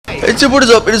YouTube, what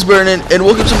is up? It is Brandon, and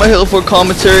welcome to my Halo 4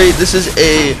 commentary. This is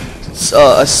a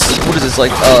what is this, like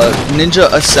Ninja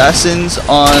Assassins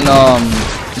on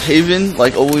Haven,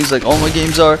 like always, like all my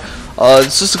games are.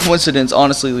 It's just a coincidence,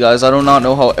 honestly, guys. I do not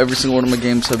know how every single one of my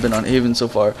games have been on Haven so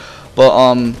far,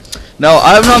 but now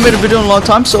I have not made a video in a long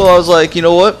time, so I was like, you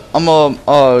know what?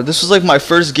 This was like my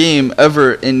first game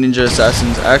ever in Ninja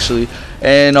Assassins, actually.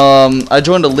 And I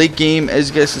joined a late game, as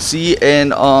you guys can see,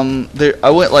 and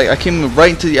I came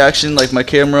right into the action, like my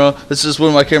camera. This is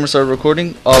when my camera started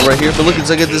recording, right here. But look,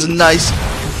 I get this nice,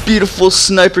 beautiful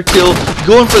sniper kill,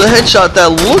 going for the headshot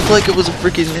that looked like it was a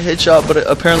freaking headshot, but it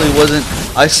apparently wasn't.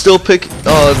 I still pick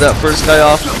that first guy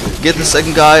off, get the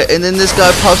second guy, and then this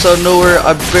guy pops out of nowhere.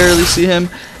 I barely see him,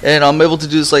 and I'm able to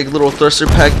do this like little thruster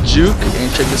pack juke.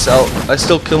 And check this out, I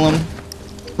still kill him.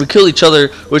 We kill each other,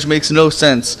 which makes no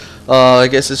sense. I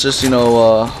guess it's just, you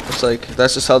know, it's like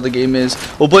that's just how the game is.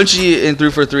 Well, Bungie in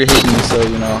 343 hate me, so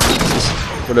you know, it's just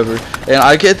whatever. And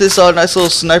I get this nice little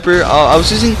sniper. I was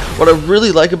using, what I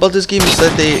really like about this game is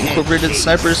that they incorporated the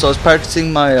sniper. So I was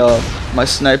practicing my my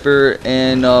sniper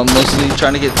and mostly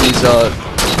trying to get these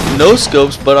no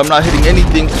scopes, but I'm not hitting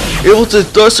anything. Able to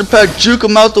thruster pack juke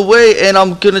him out the way, and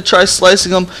I'm gonna try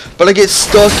slicing him, but I get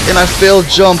stuck and I fail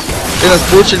jump, and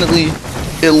unfortunately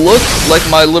it looked like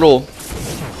my little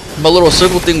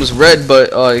circle thing was red,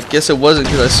 but I guess it wasn't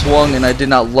because I swung and I did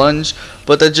not lunge.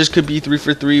 But that just could be 3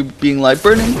 for 3 being like,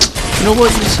 Burning, you know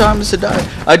what, this time is to die.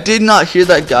 I did not hear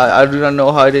that guy. I do not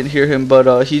know how I didn't hear him,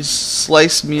 but he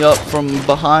sliced me up from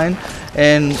behind,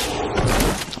 and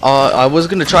I was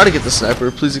gonna try to get the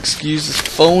sniper. Please excuse this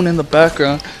phone in the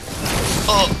background.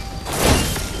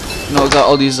 You know, I got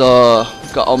all these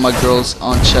got all my girls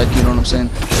on check, you know what I'm saying?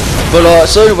 But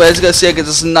so anyway, as you guys see, I get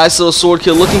this nice little sword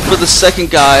kill, looking for the second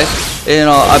guy, and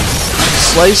I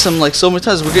slice him like so many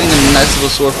times. We're getting a nice little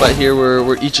sword fight here where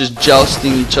we're each just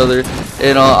jousting each other,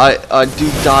 and I do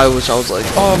die, which I was like,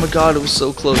 oh my god, it was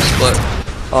so close. But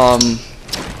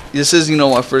this is, you know,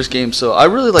 my first game, so I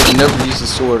really like never use the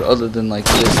sword other than like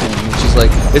this thing, which is like,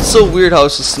 it's so weird how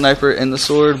it's a sniper and the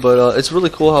sword, but it's really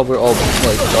cool how we're all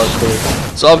like dodge code.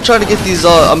 So I'm trying to get these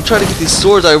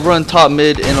swords. I run top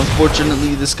mid, and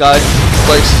unfortunately this guy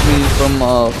slices me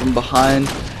from behind,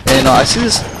 and I see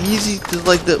this easy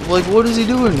like what is he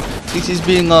doing? Thinks he's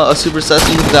being a super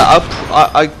assassin. Look at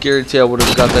that. I guarantee I would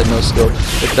have got that no scope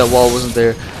if that wall wasn't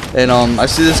there. And I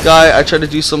see this guy. I try to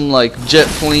do some like jet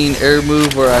plane air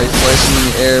move where I slice him in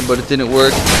the air, but it didn't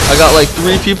work. I got like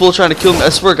 3 people trying to kill me. I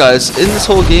swear, guys, in this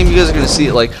whole game, you guys are gonna see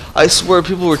it. Like, I swear,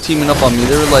 people were teaming up on me.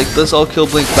 They were like, let's all kill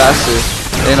Blink faster.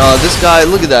 And this guy,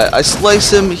 look at that. I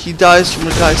slice him. He dies from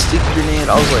a guy's sticky grenade.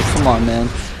 I was like, come on, man.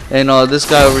 And this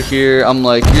guy over here, I'm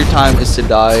like, your time is to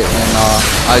die. And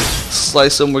I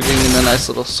slice him. We're getting in a nice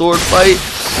little sword fight,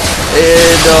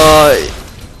 and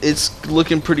it's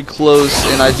looking pretty close,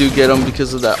 and I do get him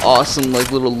because of that awesome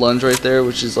like little lunge right there,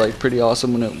 which is like pretty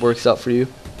awesome when it works out for you.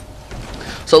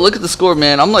 So look at the score,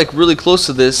 man. I'm like really close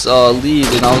to this lead,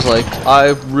 and I was like, I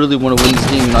really want to win this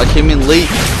game. You know, I came in late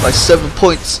by 7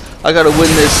 points. I gotta win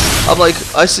this. I'm like,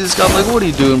 I see this guy. I'm like, what are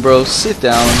you doing, bro? Sit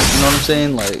down. You know what I'm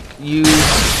saying? Like, you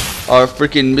are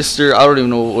freaking Mr. I don't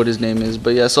even know what his name is,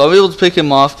 but yeah. So I'm able to pick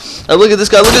him off. I look at this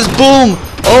guy. Look at this, boom!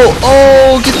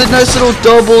 Oh! Get the nice little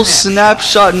double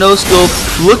snapshot no scope.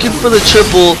 Looking for the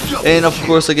triple, and of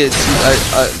course I get.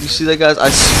 You see that, guys?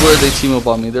 I swear they team up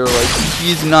on me. They were like,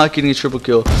 he's not getting a triple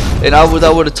kill, and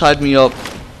that would have tied me up.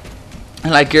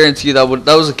 And I guarantee you that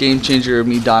was a game changer of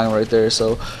me dying right there.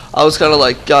 So I was kind of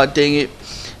like, God dang it.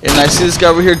 And I see this guy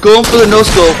over here going for the no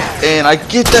scope, and I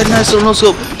get that nice little no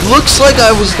scope. Looks like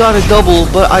I got a double,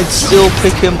 but I'd still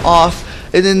pick him off.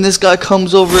 And then this guy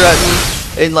comes over at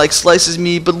me and like slices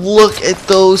me. But look at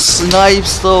those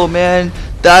snipes, though, man.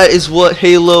 That is what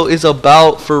Halo is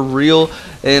about for real.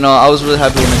 And I was really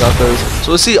happy when I got those.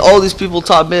 So I see all these people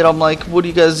top mid. I'm like, what are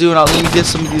you guys doing? Let me get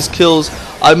some of these kills.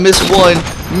 I miss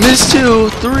 1, miss 2,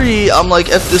 3. I'm like,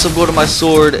 F this, I'm going to my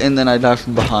sword, and then I die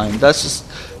from behind. That's just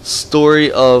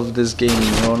story of this game,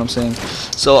 you know what I'm saying?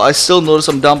 So I still notice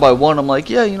I'm down by 1. I'm like,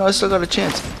 yeah, you know, I still got a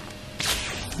chance.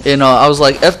 And I was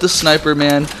like, F the sniper,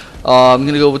 man. I'm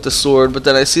gonna go with the sword. But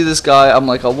then I see this guy. I'm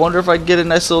like, I wonder if I can get a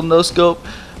nice little no scope,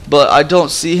 but I don't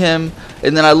see him.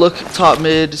 And then I look top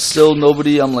mid, still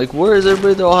nobody. I'm like, where is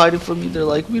everybody? They're all hiding from me. They're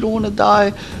like, we don't want to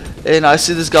die. And I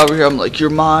see this guy over here. I'm like,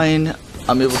 you're mine.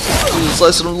 I'm able to do this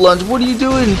nice little lunge. What are you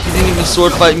doing? He didn't even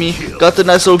sword fight me. Got the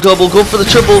nice little double. Go for the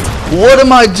triple. What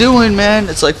am I doing, man?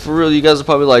 It's like, for real, you guys are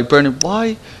probably like, Brandon,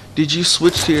 why did you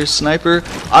switch to your sniper?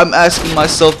 I'm asking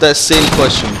myself that same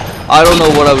question. I don't know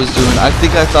what I was doing. I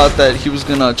think I thought that he was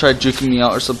gonna try juking me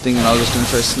out or something, and I was just gonna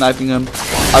try sniping him.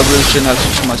 I really shouldn't have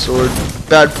switched my sword.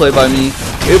 Bad play by me.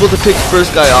 Able to pick the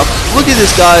first guy off. Look at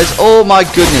this, guys. Oh my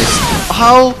goodness.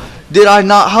 How did I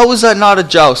not? How was that not a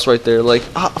joust right there? Like,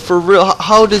 for real?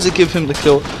 How does it give him the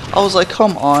kill? I was like,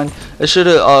 come on. I should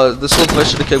have. The sword fight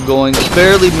should have kept going.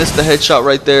 Barely missed the headshot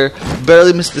right there.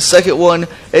 Barely missed the second one.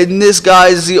 And this guy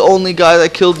is the only guy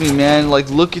that killed me, man. Like,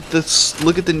 look at this.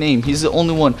 Look at the name. He's the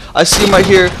only one. I see him right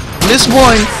here. Miss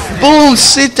one. Boom.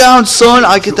 Sit down, son.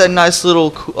 I get that nice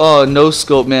little no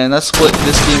scope, man. That's what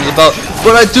this game is about.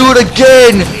 But I do it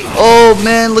again. Oh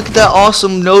man, look at that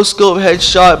awesome no scope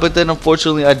headshot. But then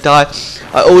unfortunately I die.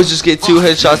 I always just get 2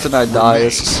 headshots and I die.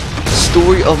 It's the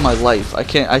story of my life. I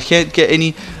can't get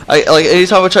any. Like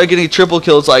anytime I try to get any triple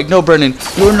kills, like, no, Brennan,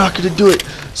 you're not gonna do it.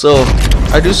 So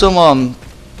I do some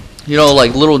you know,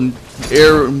 like little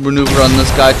air maneuver on this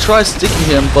guy. Try sticking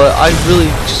him, but I really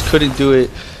just couldn't do it.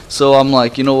 So I'm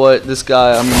like, you know what, this guy,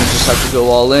 I'm gonna just have to go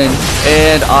all in.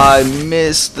 And I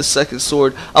missed the second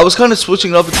sword. I was kind of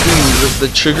switching up between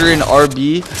the trigger and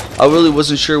RB. I really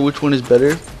wasn't sure which one is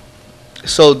better.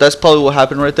 So that's probably what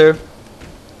happened right there.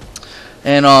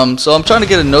 And so I'm trying to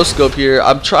get a no scope here.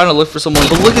 I'm trying to look for someone,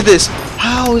 but look at this.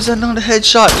 How is that not a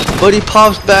headshot? But he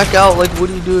pops back out. Like, what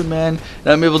are you doing, man? And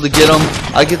I'm able to get him.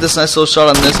 I get this nice little shot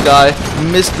on this guy.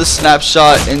 Miss the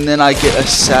snapshot, and then I get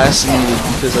assassinated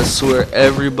because I swear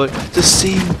everybody, the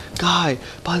same guy,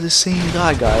 by the same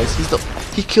guy, guys.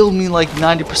 He killed me like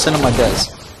 90% of my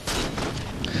deaths.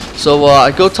 So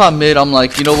I go top mid. I'm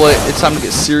like, you know what? It's time to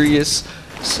get serious.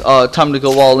 Time to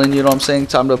go all in, you know what I'm saying?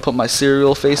 Time to put my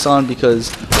serial face on,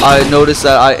 because I noticed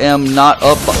that I am not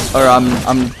up, or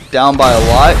I'm down by a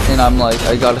lot, and I'm like,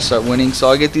 I gotta start winning.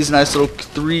 So I get these nice little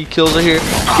 3 kills right here.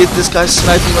 Get this guy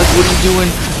sniping, like, what are you doing?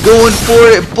 Going for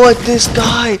it, but this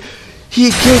guy, he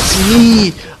gets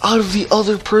me out of the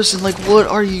other person. Like, what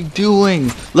are you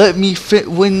doing? Let me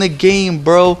win the game,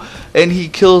 bro. And he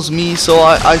kills me. So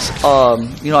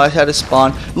you know, I had to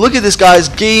spawn. Look at this, guys.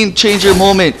 Game changer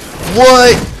moment.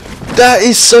 What? That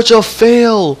is such a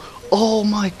fail. Oh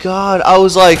my god. I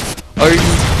was like, are you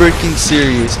freaking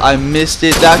serious? I missed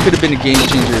it. That could have been a game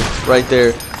changer right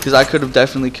there, because I could have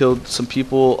definitely killed some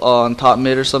people on top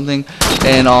mid or something.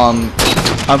 And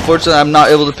unfortunately, I'm not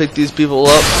able to pick these people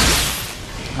up.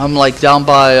 I'm like down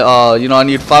by, you know, I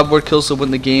need 5 more kills to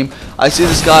win the game. I see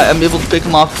this guy, I'm able to pick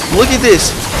him off. Look at this.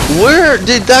 Where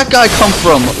did that guy come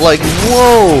from? Like,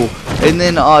 whoa. And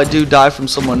then I do die from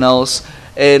someone else.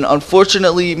 And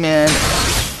unfortunately, man,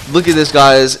 look at this,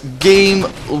 guys. Game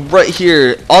right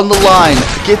here on the line.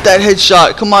 Get that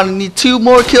headshot. Come on, I need 2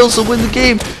 more kills to win the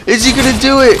game. Is he gonna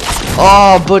do it?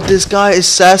 Oh, but this guy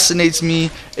assassinates me,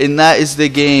 and that is the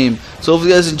game. So if you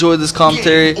guys enjoyed this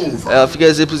commentary, if you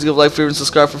guys did, please give a like, favorite, and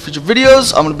subscribe for future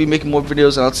videos. I'm gonna be making more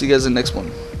videos, and I'll see you guys in the next one.